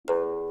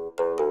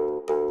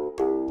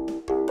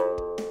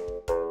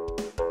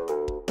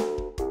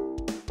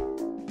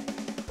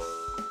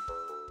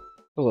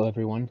Hello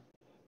everyone,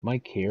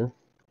 Mike here,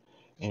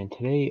 and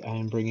today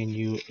I'm bringing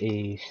you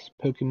a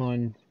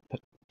Pokemon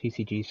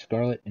TCG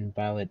Scarlet and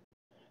Violet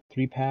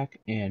 3-pack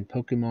and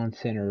Pokemon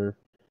Center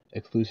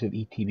exclusive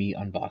ETB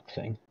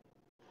unboxing.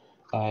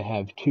 I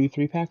have two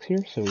 3-packs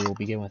here, so we will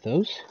begin with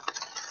those.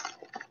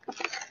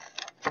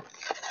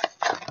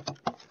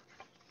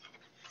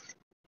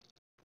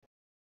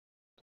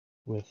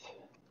 With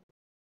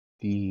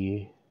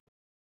the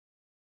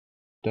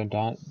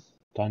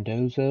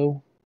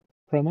Dondozo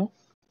promo.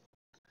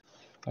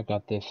 I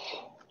got this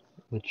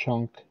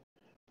Lechonk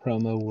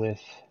promo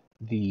with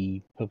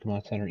the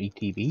Pokemon Center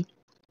ETB.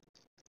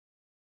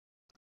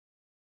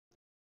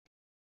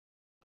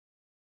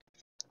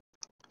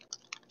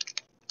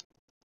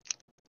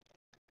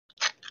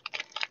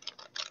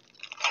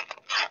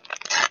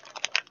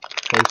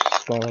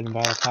 First Scarlet and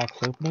Violet packs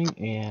opening,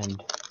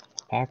 and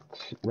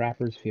packs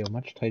wrappers feel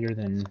much tighter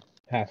than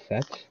past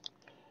sets.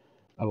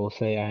 I will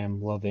say I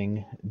am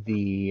loving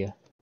the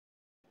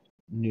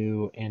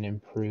new and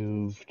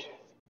improved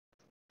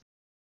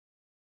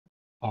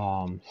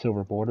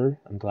silver border.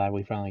 I'm glad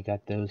we finally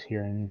got those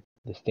here in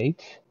the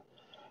States.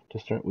 To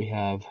start, we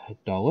have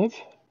Dolive,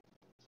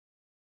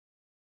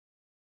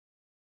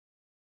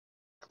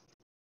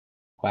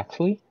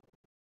 Quaxley,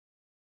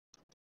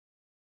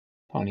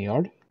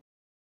 Pawniard,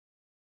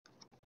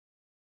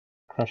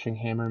 Crushing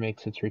Hammer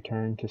makes its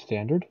return to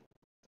standard,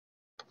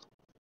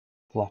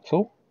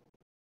 Fluxel,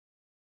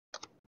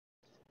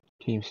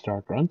 Team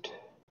Star Grunt,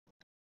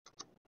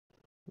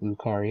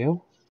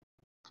 Lucario,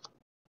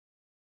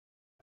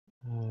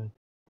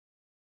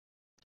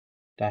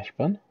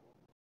 Dashbun.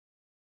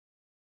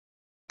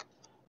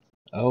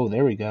 Oh,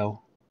 there we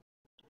go.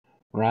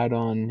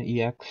 Rhydon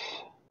EX,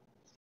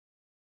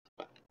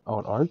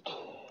 Alt Art,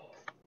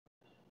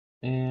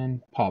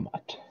 and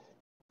Pawmot,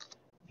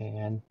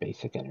 and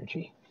Basic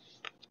Energy.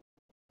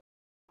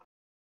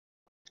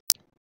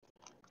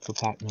 For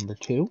pack number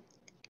 2.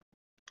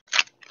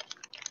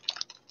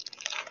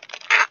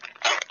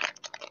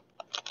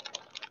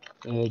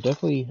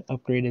 Definitely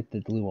upgraded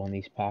the glue on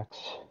these packs.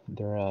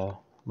 They're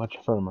much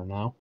firmer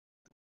now.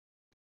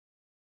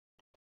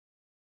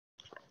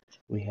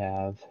 We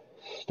have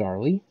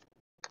Starly,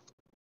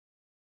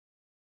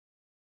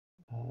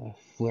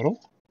 Flittle,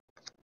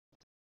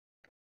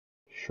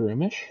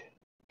 Shroomish,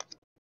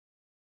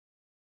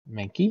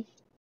 Mankey,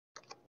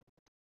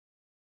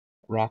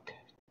 Rock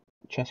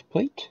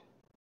Chestplate,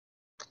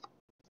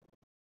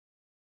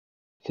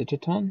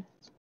 Cichiton,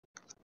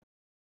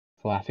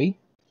 Flaffy,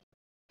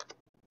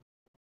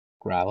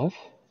 Growlithe,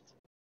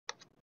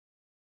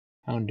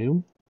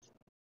 Houndoom,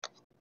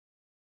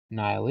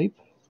 Nihileep,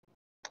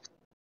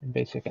 and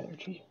Basic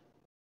Energy.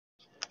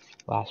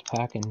 Last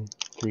pack in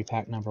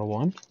 3-pack number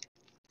 1.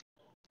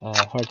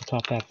 Hard to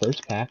top that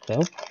first pack,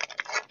 though.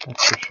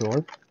 That's for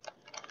sure.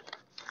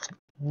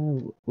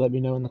 Let me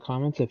know in the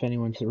comments if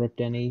anyone's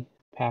ripped any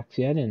packs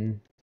yet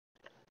and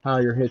how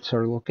your hits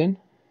are looking.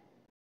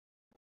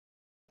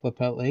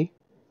 Flipoutley,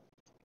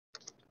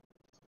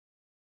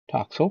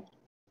 Toxel,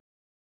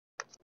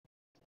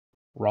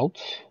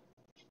 Ralts,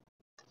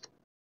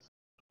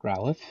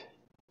 Growlithe,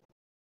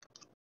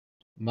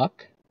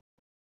 Muck,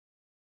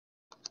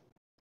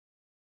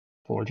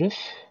 Forgus,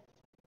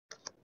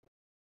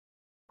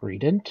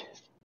 Greedent,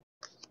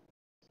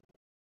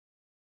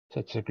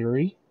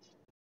 Setsuguri,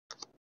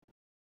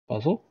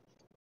 Buzzle,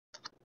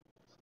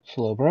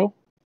 Slowbro,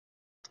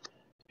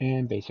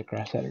 and Basic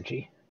Grass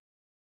Energy.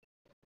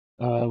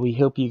 We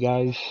hope you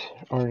guys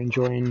are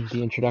enjoying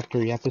the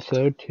introductory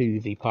episode to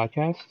the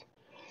podcast.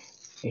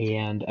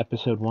 And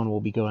episode 1 will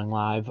be going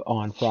live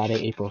on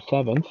Friday, April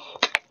 7th.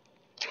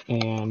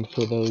 And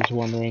for those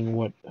wondering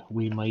what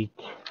we might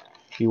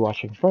be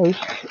watching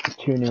first,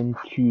 tune in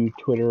to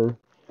Twitter,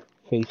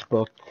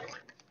 Facebook,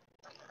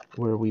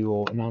 where we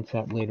will announce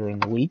that later in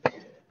the week.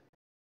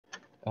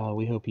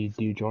 We hope you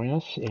do join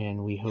us,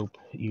 and we hope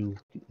you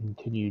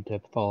continue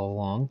to follow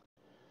along.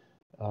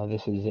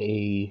 This is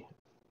a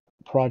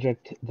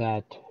project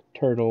that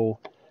Turtle,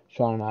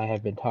 Sean, and I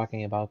have been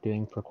talking about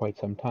doing for quite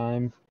some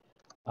time.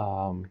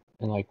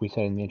 And like we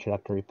said in the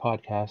introductory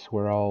podcast,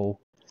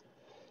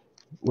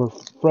 we're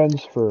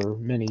friends for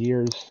many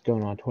years,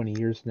 going on 20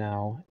 years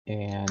now,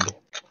 and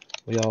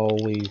we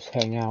always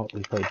hang out.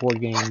 We play board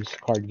games,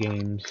 card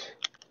games.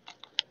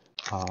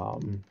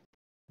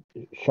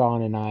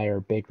 Sean and I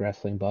are big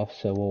wrestling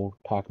buffs, so we'll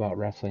talk about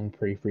wrestling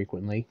pretty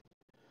frequently.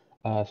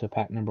 So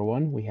pack number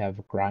 1, we have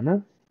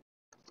Grimer,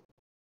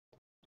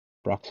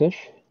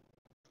 Bruxish,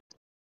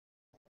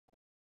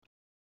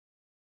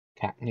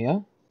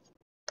 Cacnea,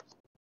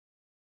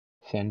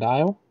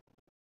 Sandile,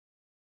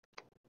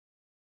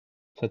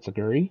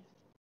 Setsuguri,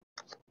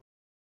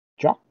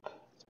 Jock,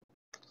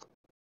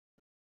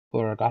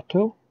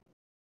 Florigato,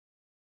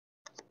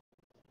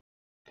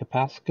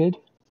 Capaskid,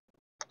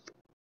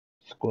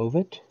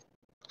 Skwovet,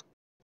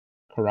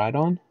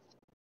 Koraidon,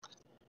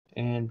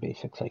 and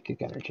Basic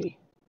Psychic Energy.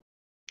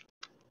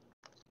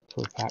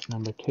 So pack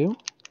number 2.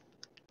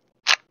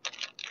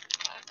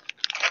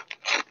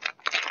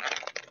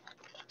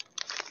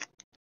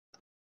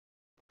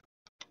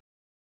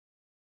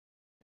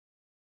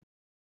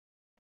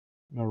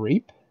 a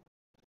Reap,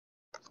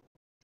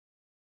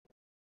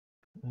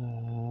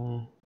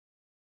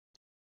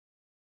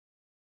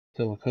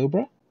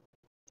 Silicobra,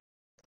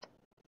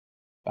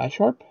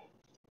 Bisharp,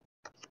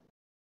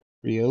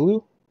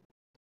 Riolu,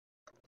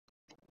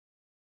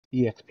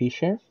 EXP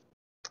Share,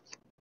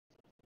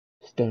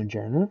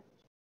 Stonejourner,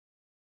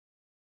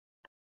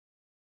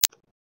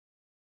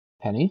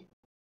 Penny,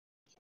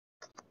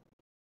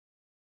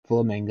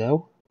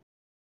 Flamingo,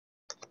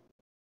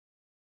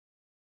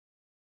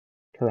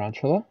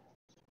 Tarantula,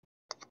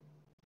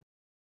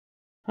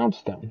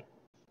 Houndstone,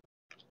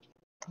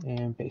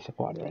 and Basic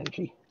Water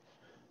Energy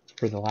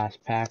for the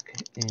last pack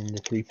in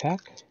the 3-pack.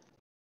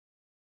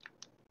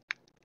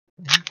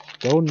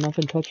 Still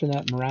nothing touching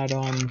that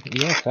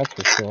Miraidon EX, that's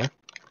for sure.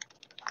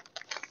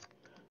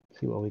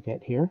 See what we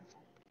get here.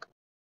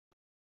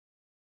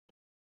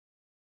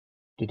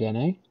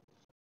 Dedenne,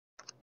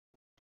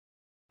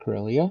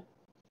 Corellia,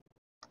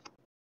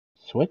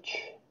 Switch,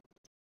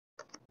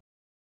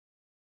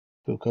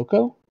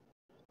 Fuecoco.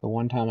 The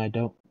one time I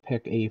don't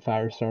pick a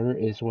fire starter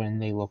is when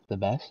they look the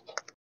best.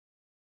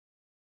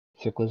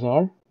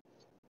 Cyclizar,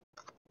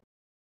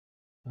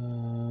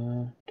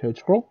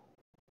 Toadscroll,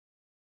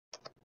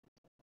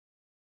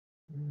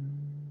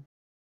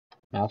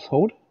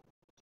 Mousehold,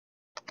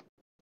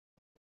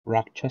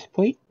 Rock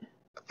Chestplate,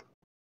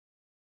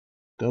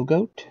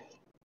 Go-Goat,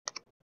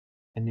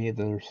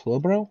 another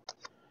Slowbro,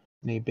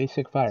 and a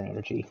basic Fire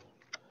Energy.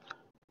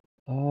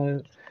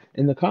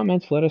 In the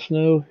comments, let us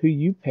know who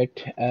you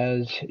picked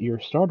as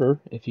your starter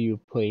if you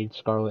played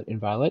Scarlet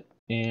and Violet,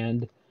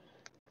 and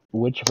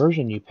which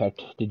version you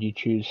picked. Did you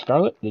choose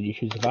Scarlet? Did you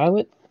choose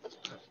Violet?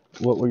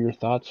 What were your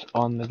thoughts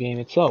on the game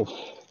itself?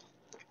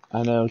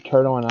 I know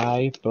Turtle and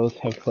I both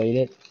have played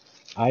it.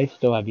 I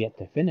still have yet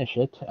to finish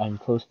it. I'm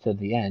close to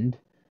the end.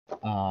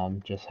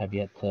 Just have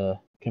yet to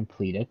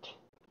complete it.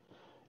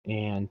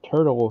 And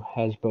Turtle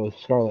has both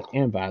Scarlet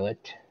and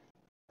Violet.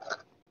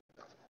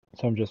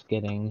 So I'm just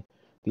getting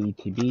the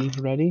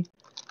ETB ready.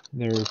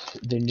 There's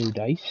the new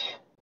dice.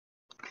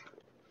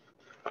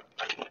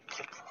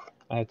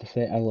 I have to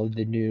say I love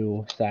the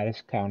new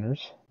status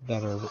counters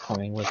that are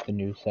coming with the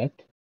new set.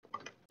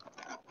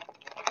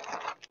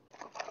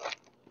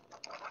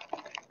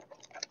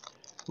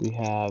 We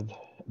have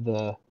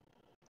the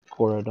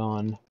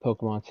Corodon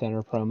Pokemon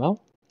Center promo.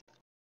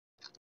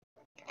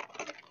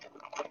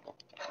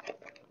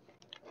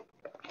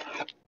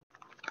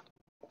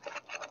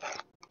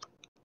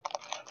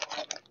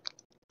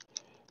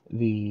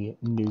 The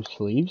new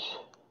sleeves.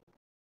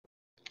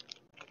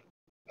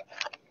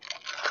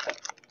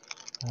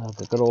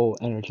 The good old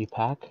energy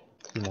pack,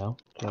 you know,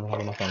 never have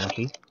enough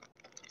energy.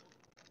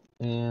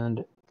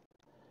 And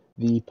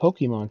the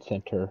Pokemon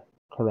Center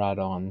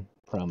Corodon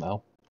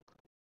promo.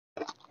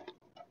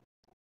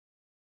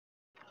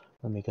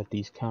 Let me get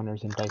these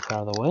counters and dice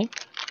out of the way.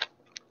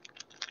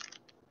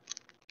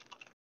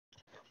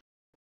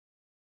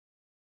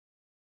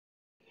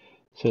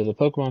 So the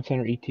Pokemon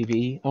Center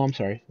ETB, oh I'm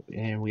sorry,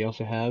 and we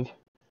also have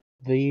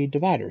the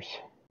dividers.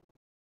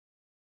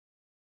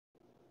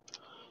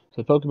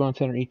 So Pokemon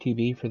Center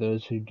ETB, for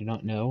those who do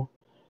not know,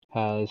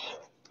 has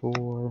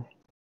 4,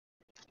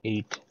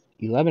 8,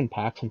 11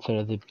 packs instead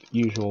of the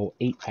usual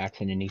 8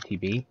 packs in an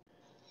ETB,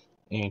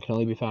 and can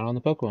only be found on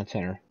the Pokemon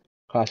Center.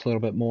 Costs a little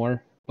bit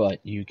more, but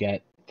you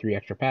get 3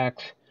 extra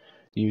packs,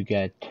 you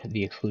get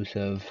the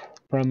exclusive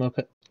promo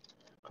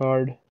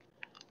card,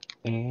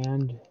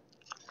 and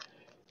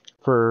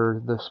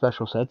for the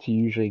special sets,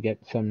 you usually get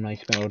some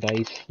nice metal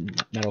dice,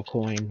 metal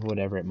coin,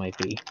 whatever it might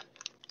be.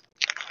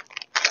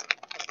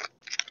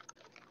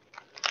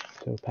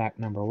 So pack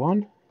number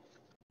 1,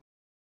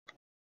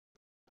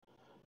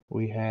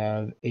 we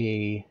have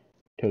a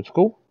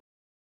Toadscroll,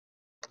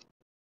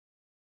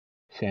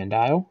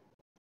 Sandile,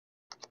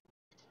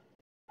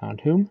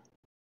 Houndoom,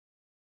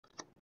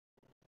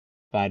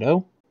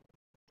 Fido,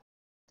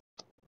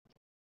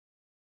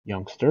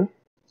 Youngster,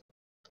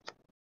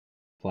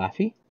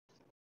 Flaffy,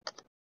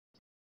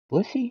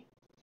 Blissey,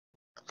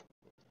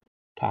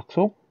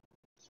 Toxel,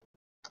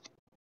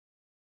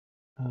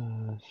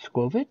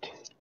 Squovit,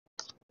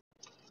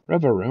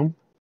 Reveroom,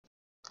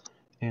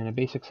 and a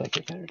basic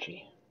Psychic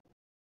Energy.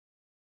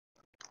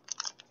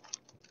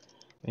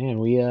 Man,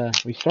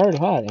 we started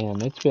hot,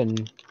 and it's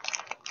been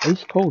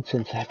ice cold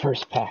since that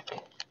first pack.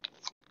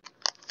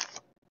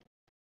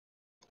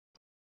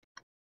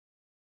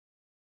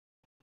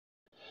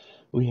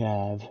 We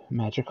have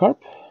Magikarp,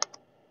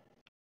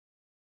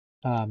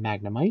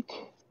 Magnemite,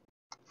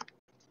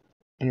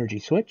 Energy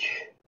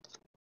Switch,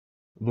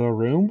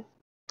 Varoom,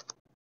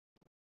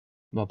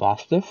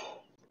 Mabostiff,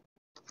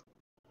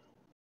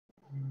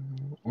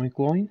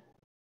 Oinkloin,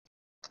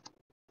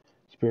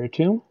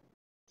 Spiritomb,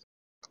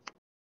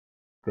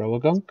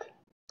 Growagunk,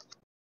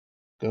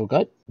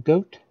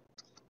 Goat,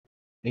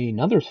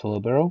 another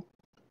Slowbro,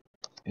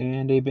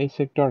 and a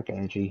basic Dark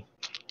Energy.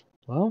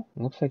 Well,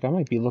 looks like I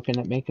might be looking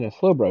at making a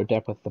Slowbro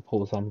deck with the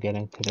pulls I'm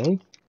getting today.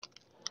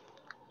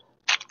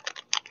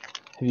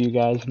 Have you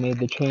guys made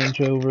the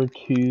change over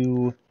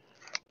to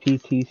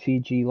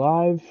PTCG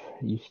Live.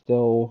 You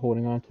still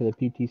holding on to the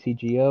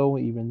PTCGO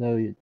even though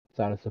it's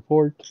out of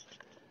support?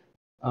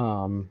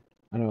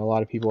 I know a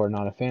lot of people are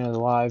not a fan of the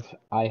Live.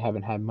 I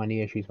haven't had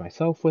money issues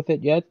myself with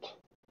it yet.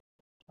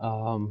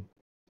 But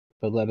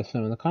let us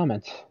know in the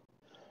comments.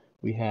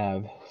 We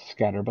have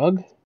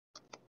Scatterbug,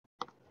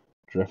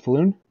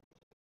 Drifloon,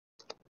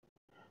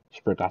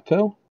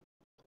 Sprigato,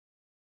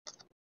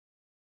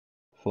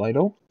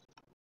 Flightle,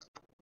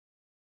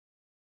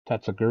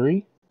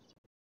 Tatsuguri,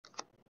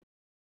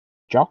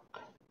 Jock,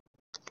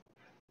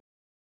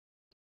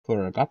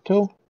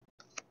 Florigato,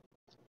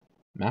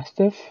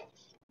 Mastiff,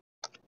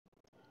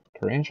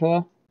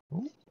 Tarantula,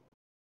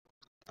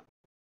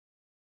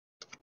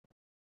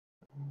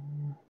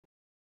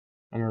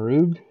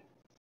 Amarug,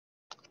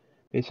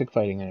 Basic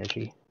Fighting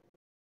Energy.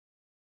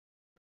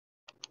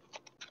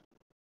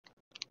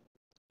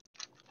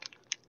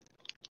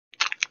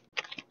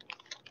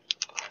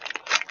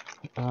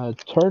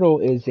 Turtle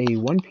is a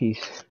One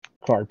Piece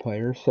card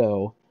player,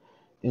 so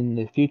in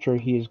the future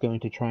he is going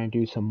to try and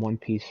do some One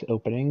Piece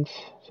openings.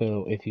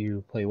 So if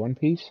you play One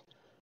Piece,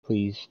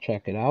 please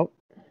check it out.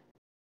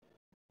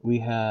 We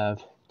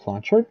have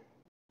Plancher.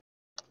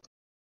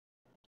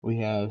 We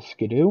have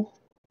Skidoo,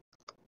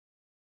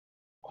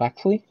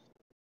 Quaxley,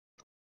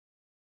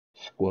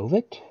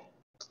 Squovit,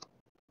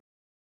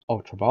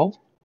 Ultra Ball,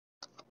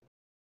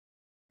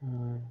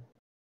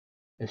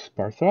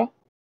 Esparthra,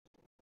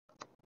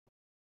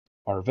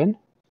 Arven,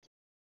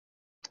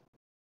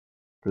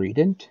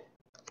 Greedent,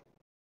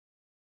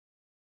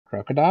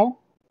 Crocodile,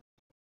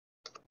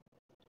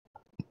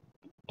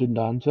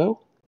 Dindonzo,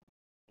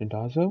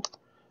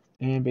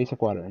 and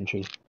Basic Water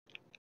Energy.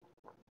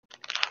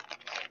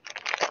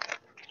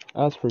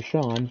 As for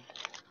Sean,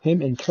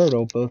 him and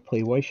Turtle both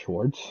play White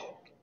Swords,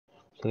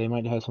 so they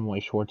might have some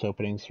White Swords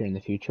openings here in the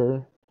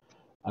future.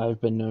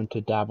 I've been known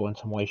to dabble in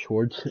some White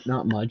Swords,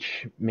 not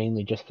much,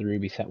 mainly just the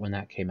Ruby set when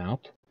that came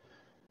out.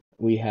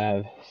 We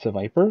have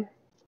Seviper,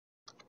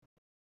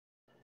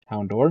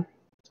 Houndour,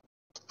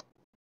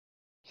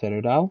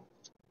 Citadel,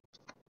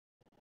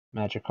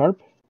 Magikarp,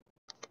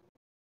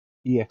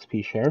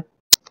 EXP Share,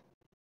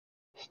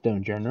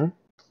 Stonejourner,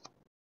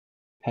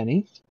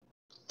 Penny,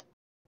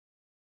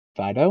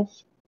 Fido,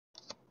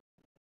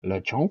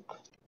 Lechonk,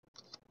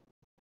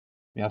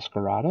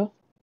 Meowscarada,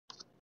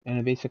 and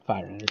a Basic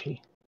Fire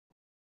Energy.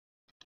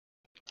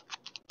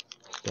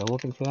 Still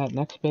looking for that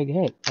next big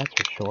hit, that's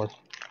for sure.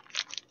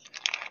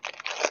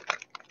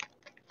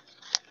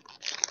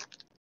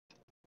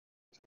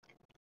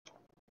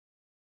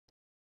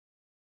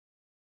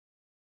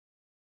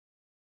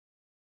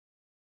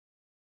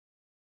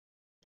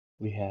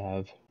 We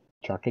have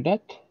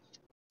Charcadet,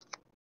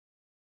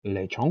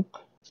 Lechonk,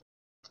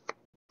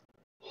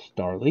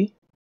 Starly,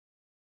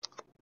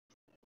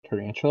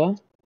 Tarantula,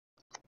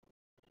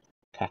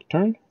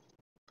 Cacturn,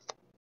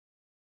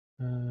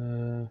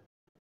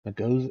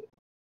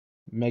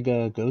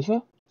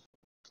 Megagoza,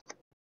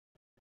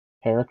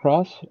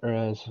 Heracross, or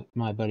as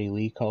my buddy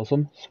Lee calls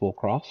him,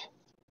 Swolecross,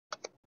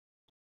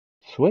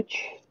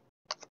 Switch,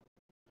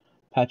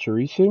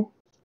 Pachirisu,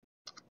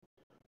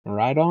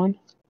 Miraidon,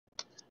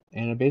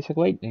 and a Basic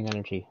Lightning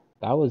Energy.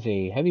 That was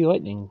a heavy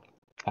lightning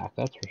pack,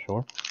 that's for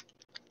sure.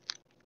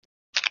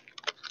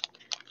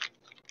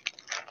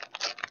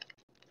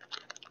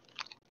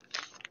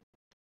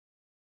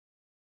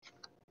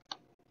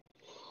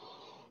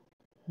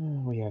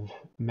 We have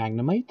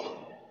Magnemite,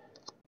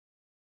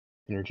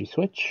 Energy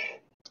Switch,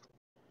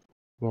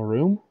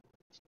 Varoom,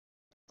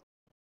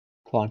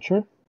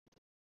 Plancher,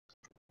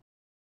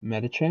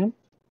 Medicham,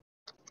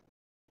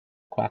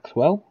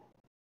 Quaxwell,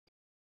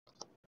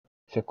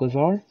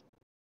 Cyclizar,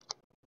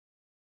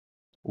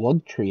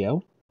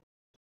 Lugtrio,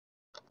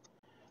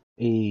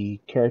 a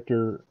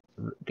Character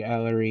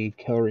Gallery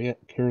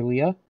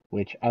Kirlia,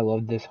 which I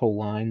love this whole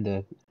line,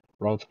 the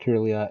Ralts,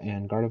 Kirlia,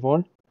 and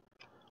Gardevoir.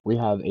 We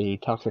have a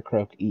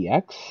Toxicroak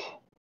EX.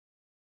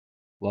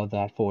 Love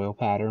that foil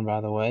pattern,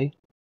 by the way.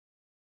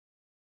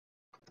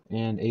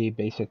 And a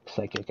Basic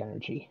Psychic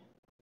Energy.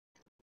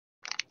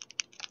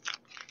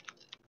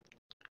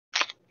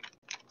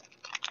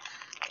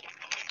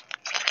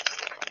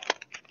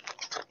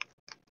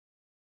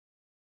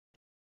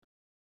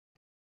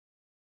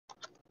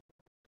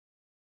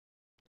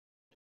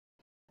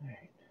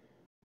 Alright.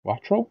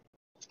 Wattrel,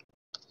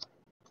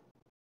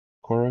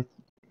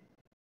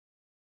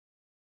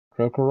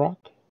 Krokorok,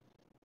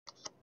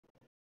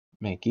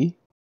 Mankey,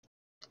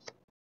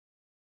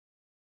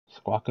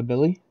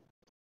 Squawkabilly,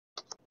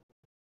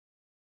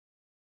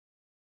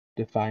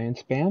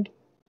 Defiance Band,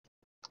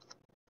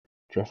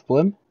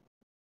 Driftblim,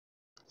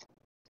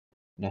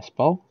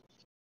 Nestball,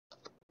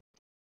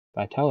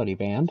 Vitality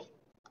Band,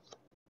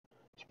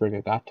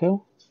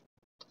 Sprigato,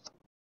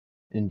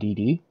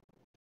 Indeedee,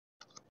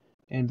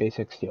 and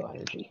Basic Steel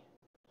Energy.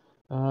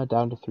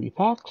 Down to 3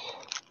 packs.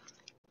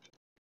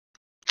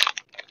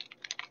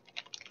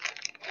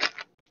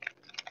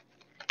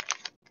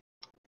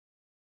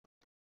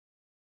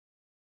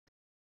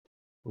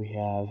 We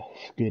have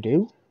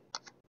Skidoo,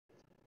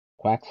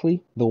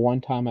 Quaxley. The one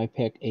time I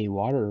pick a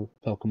water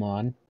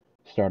Pokemon,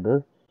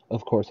 starter.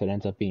 Of course, it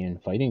ends up being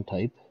fighting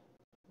type,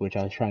 which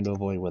I was trying to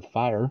avoid with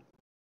fire.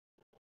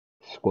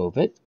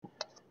 Squovit,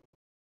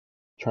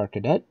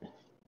 Charcadet,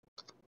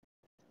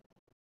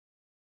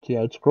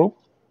 Teodscroll,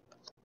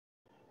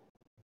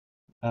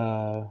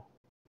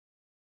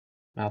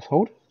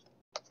 Mousehold,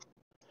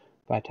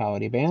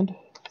 Vitality Band,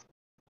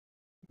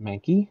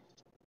 Mankey,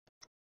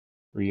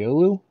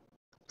 Riolu,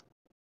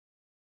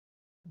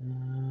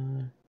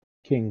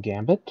 King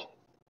Gambit,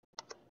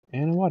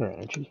 and a Water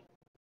Energy.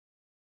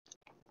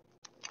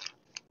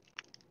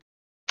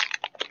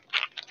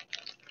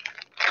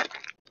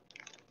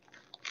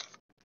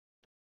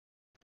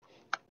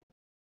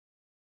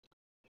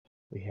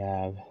 We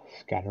have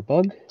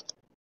Scatterbug,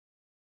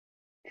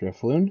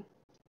 Drifloon,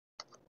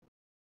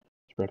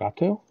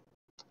 Sprigato,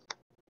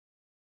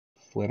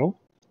 Flittle,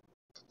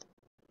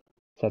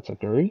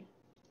 Setsuguri,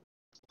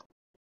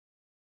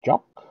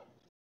 Jock,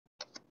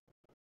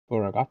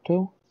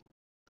 Floragato,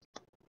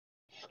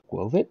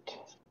 Squovit,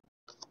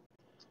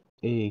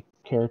 a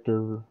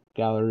character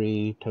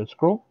gallery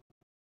Toadscroll,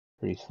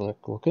 pretty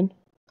slick looking,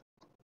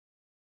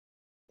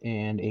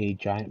 and a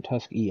Giant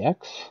Tusk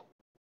EX,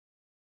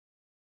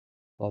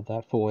 love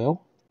that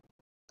foil,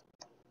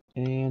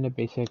 and a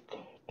basic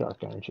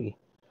Dark Energy.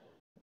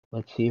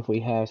 Let's see if we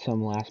have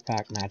some last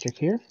pack magic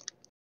here.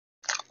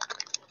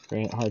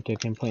 Very hard to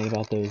complain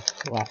about those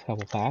last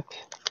couple packs.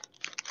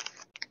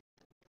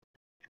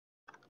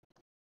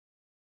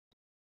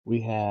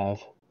 We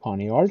have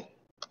Pawniard,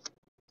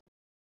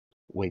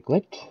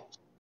 Wiglet,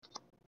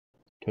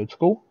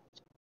 Toadskull,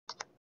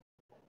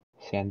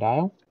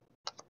 Sandile,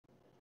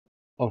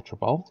 Ultra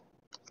Ball,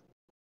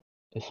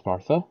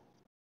 Espartha,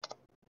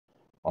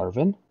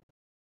 Arven,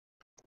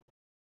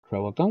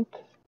 Croagunk,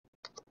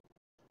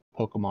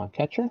 Pokemon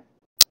Catcher,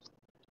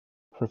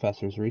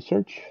 Professor's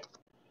Research,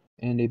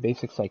 and a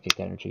basic Psychic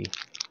Energy.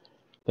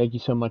 Thank you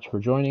so much for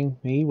joining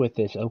me with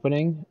this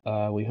opening.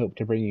 We hope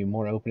to bring you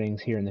more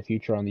openings here in the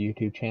future on the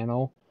YouTube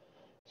channel,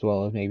 as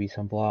well as maybe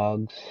some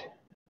blogs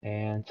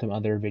and some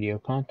other video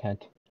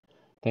content.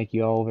 Thank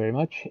you all very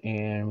much,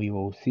 and we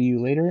will see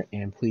you later.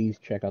 And please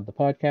check out the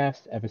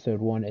podcast. Episode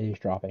 1 is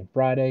dropping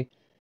Friday,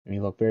 and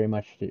we look very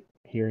much to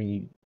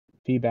hearing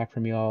feedback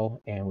from you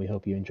all, and we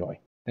hope you enjoy.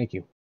 Thank you.